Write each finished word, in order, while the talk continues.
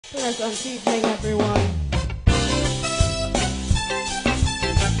Pleasant evening, everyone.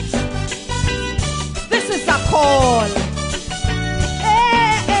 This is a call.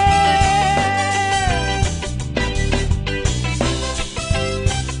 Hey, hey.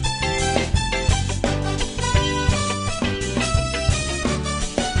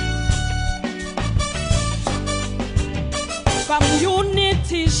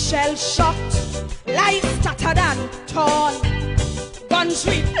 Community shell shocked, life scattered and torn. Guns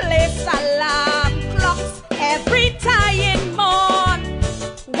replace alarm clocks every dying morn.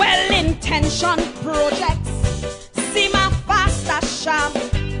 Well-intentioned projects seem a faster sham,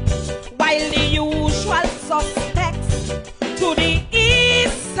 while the usual suspects to the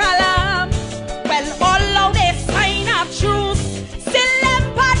east alarm. Well, although they sign a truce, still them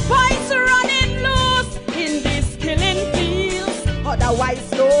bad boys running loose in these killing fields, otherwise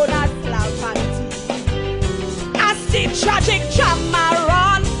known as Slavanty. As the tragic drama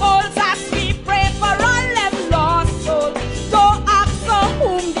unfolds, as we pray for all them lost souls, don't ask for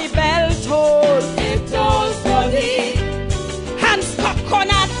whom the bell tolls. It tolls for thee. Hands cock on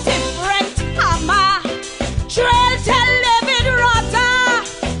a different hammer, trail tell David Rota.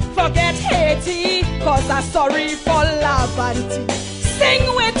 Forget Haiti, cause I'm sorry for Lavanti. Sing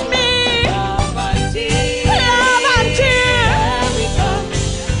with me. Lavanti, Lavanti. Here we come.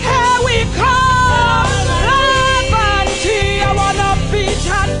 Here we come. Lavanti, I wanna beat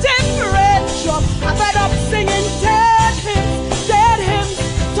a different drum. I'm fed up singing dead hymns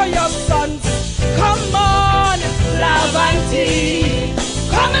to your sons. Come on, Lavanti.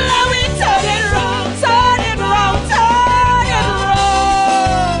 Come let me turn it round, turn it round, turn it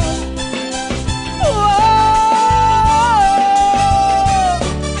round. Whoa.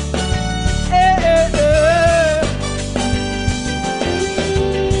 Eh, eh, eh.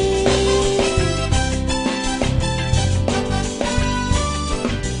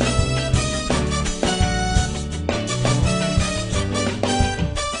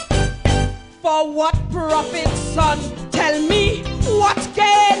 For what profit, son? Tell me what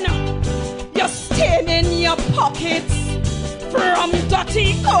gain? You're staining your pockets from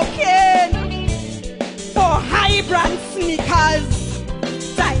dirty cocaine. For high brand sneakers,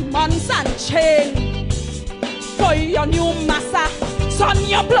 diamonds and chain. For your new massa, son,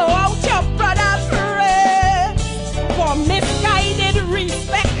 you blow out your brother's race. For misguided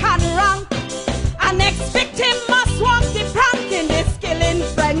respect and rank, an ex-victim must walk the prank in this killing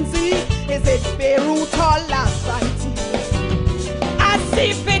frenzy. Is it Beirut or Lavanti? As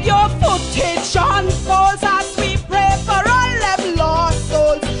the video footage unfolds, as we pray for all them lost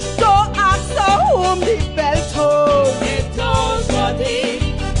souls, don't ask for whom the bell tolls. It tolls for thee.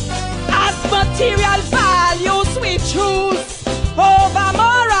 As material values we choose over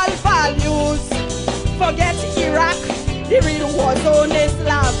moral values. Forget Iraq, the real war zone is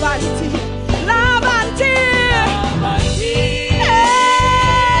Lavanti. Lavanti! Lavanti!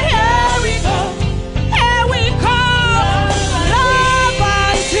 Here we come.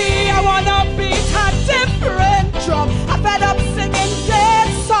 Lavanti, I wanna beat a different drum. I'm fed up singing dead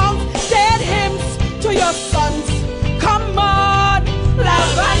songs, dead hymns to your sons. Come on,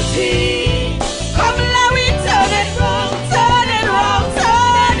 Lavanti. Come let me turn it round, turn it round,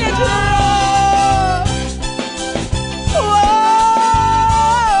 turn it round. Whoa.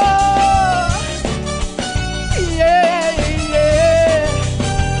 Yeah, yeah.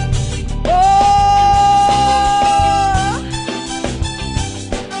 Oh.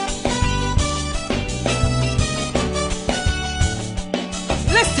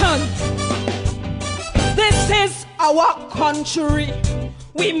 Listen, this is our country.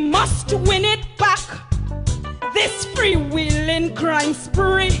 We must win it back. This freewheeling crime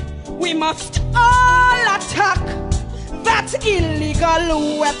spree, we must all attack that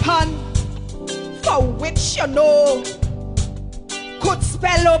illegal weapon, for which you know could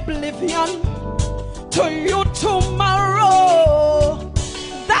spell oblivion to you tomorrow.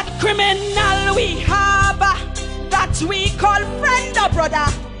 That criminal we harbor, that we call friend or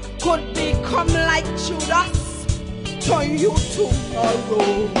brother, could become like Judas to you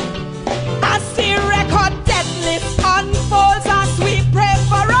tomorrow. As the record death list unfolds, as we pray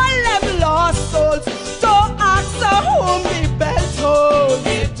for all them lost souls, don't ask for whom the bell tolls.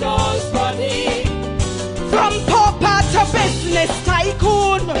 It tolls for thee. From pauper to business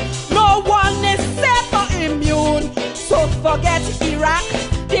tycoon, no one is safe or immune. So forget Iraq,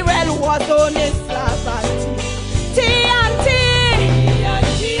 the real war zone is Lavanti. TNT.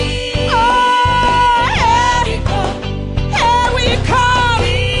 Oh, here we come.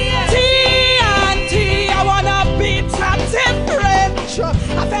 TNT, I wanna beat a different drum.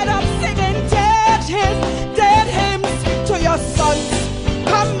 I'm fed up singing dead hymns to your sons.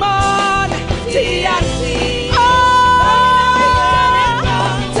 Come on.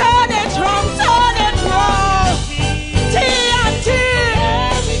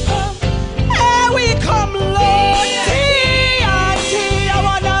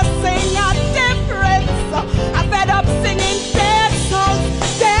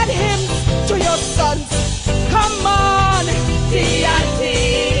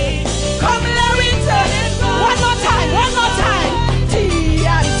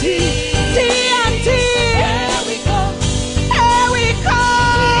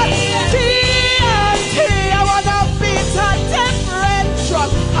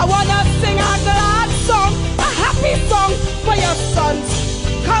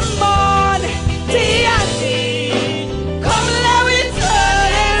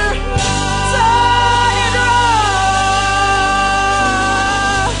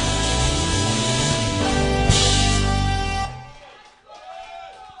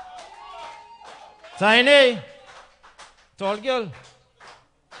 Tiny. Tall girl.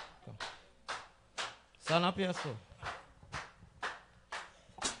 Stand up here, so.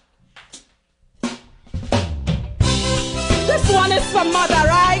 This one is for mother,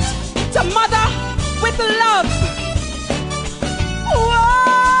 right? To mother with love. Whoa!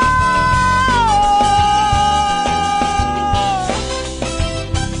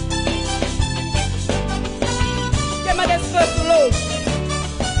 Give me this first load.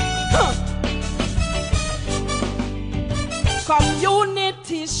 Huh.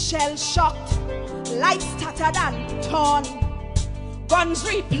 Community shell-shocked, lights tattered and torn, guns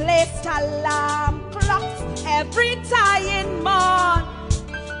replaced, alarm clocks every tying morn.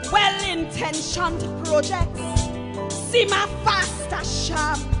 Well-intentioned projects seem a faster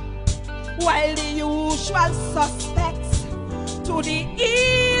sham, while the usual suspects to the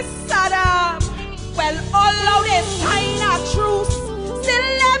east of them. Well, although they sign a truce, still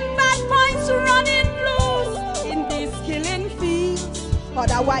them bad points running loose in these killing fields,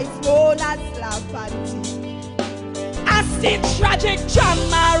 otherwise known as Lavante. As the tragic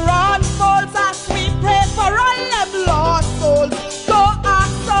drama unfolds,